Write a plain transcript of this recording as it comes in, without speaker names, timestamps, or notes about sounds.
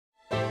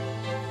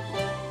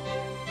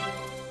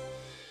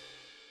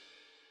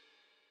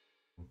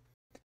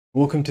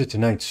Welcome to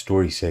tonight's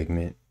story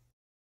segment.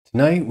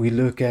 Tonight we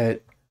look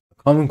at a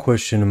common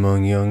question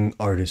among young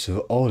artists of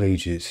all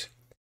ages.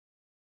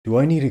 Do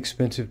I need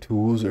expensive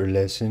tools or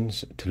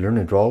lessons to learn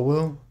to draw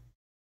well?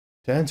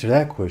 To answer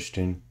that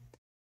question,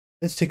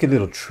 let's take a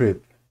little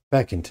trip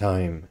back in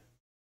time.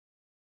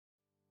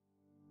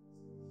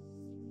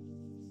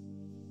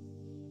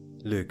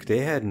 Look, they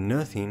had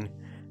nothing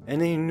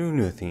and they knew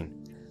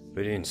nothing,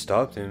 but it didn't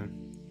stop them.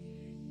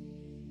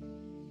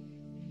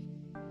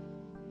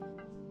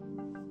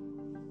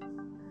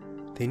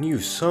 They knew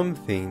some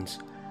things,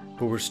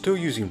 but were still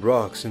using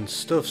rocks and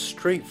stuff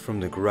straight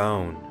from the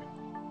ground.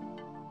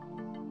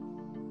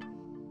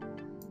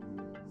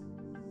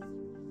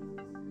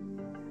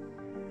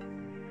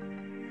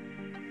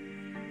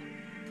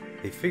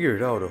 They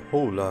figured out a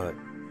whole lot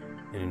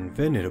and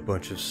invented a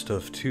bunch of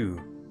stuff too,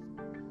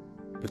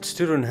 but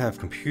still don't have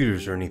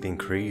computers or anything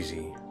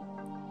crazy.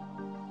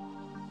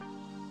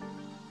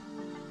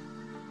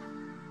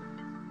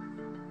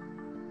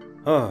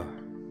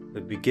 The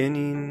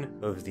beginning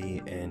of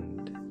the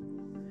end.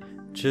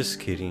 Just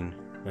kidding.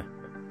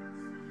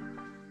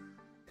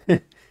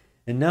 And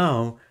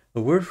now, a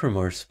word from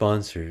our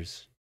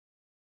sponsors.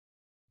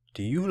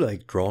 Do you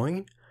like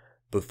drawing,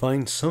 but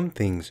find some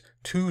things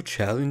too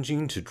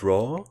challenging to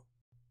draw?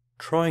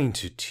 Trying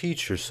to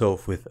teach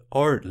yourself with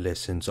art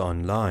lessons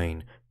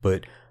online,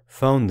 but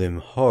found them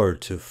hard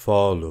to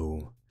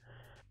follow?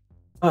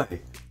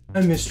 Hi,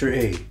 I'm Mr.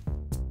 A.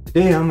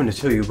 Today I'm going to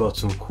tell you about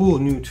some cool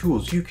new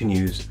tools you can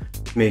use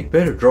to make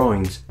better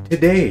drawings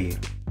today.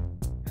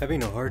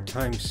 Having a hard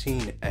time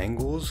seeing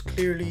angles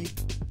clearly?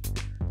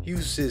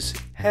 Use this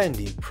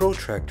handy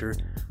protractor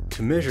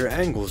to measure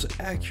angles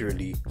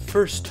accurately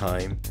first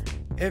time,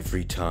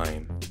 every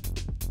time.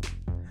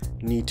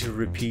 Need to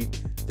repeat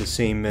the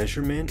same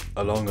measurement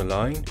along a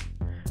line?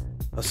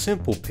 A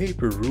simple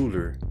paper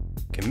ruler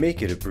can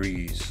make it a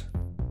breeze.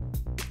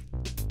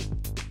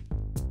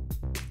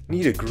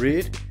 Need a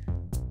grid,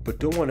 but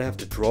don't want to have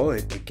to draw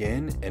it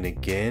again and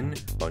again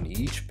on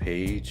each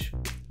page?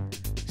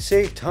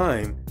 Save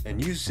time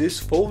and use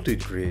this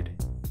folded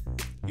grid.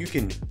 You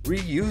can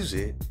reuse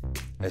it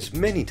as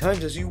many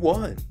times as you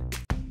want.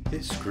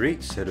 This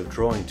great set of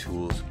drawing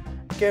tools,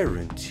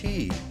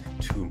 guaranteed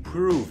to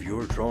improve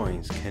your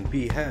drawings, can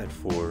be had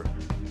for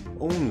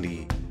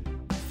only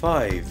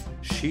 5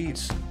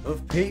 sheets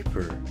of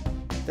paper.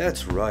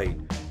 That's right,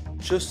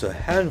 just a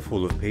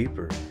handful of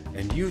paper,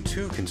 and you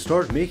too can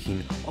start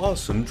making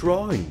awesome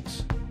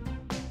drawings.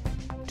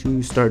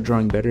 To start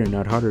drawing better and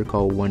not harder,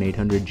 call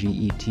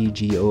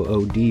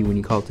 1-800-GET-GOOD. When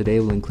you call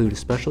today, we'll include a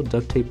special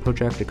duct tape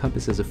protractor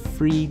compass as a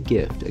free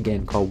gift.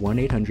 Again, call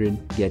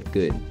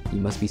 1-800-GET-GOOD. You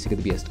must be sick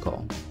of the BS to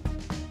call.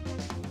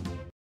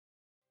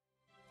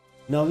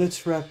 Now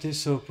let's wrap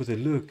this up with a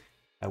look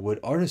at what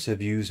artists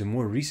have used in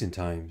more recent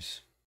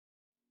times.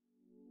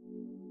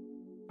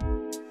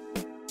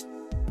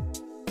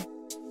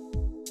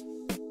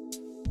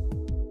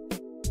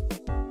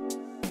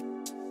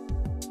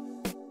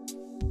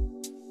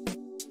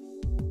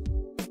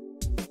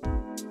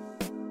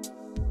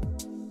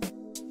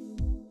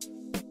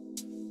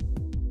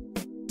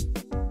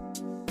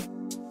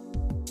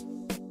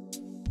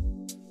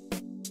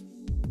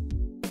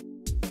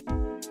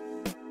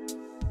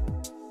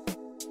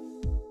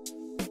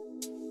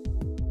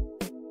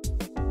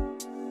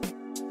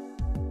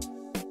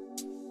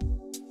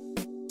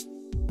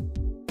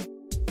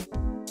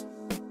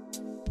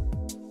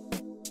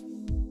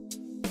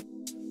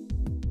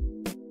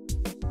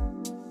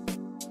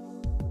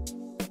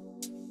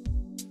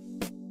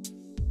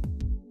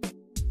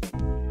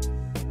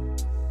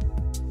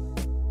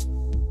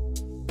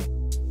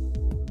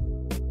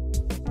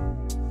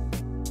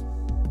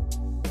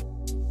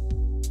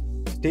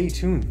 Stay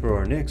tuned for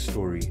our next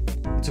story.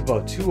 It's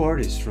about 2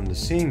 artists from the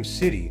same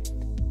city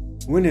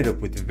who ended up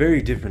with very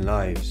different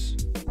lives.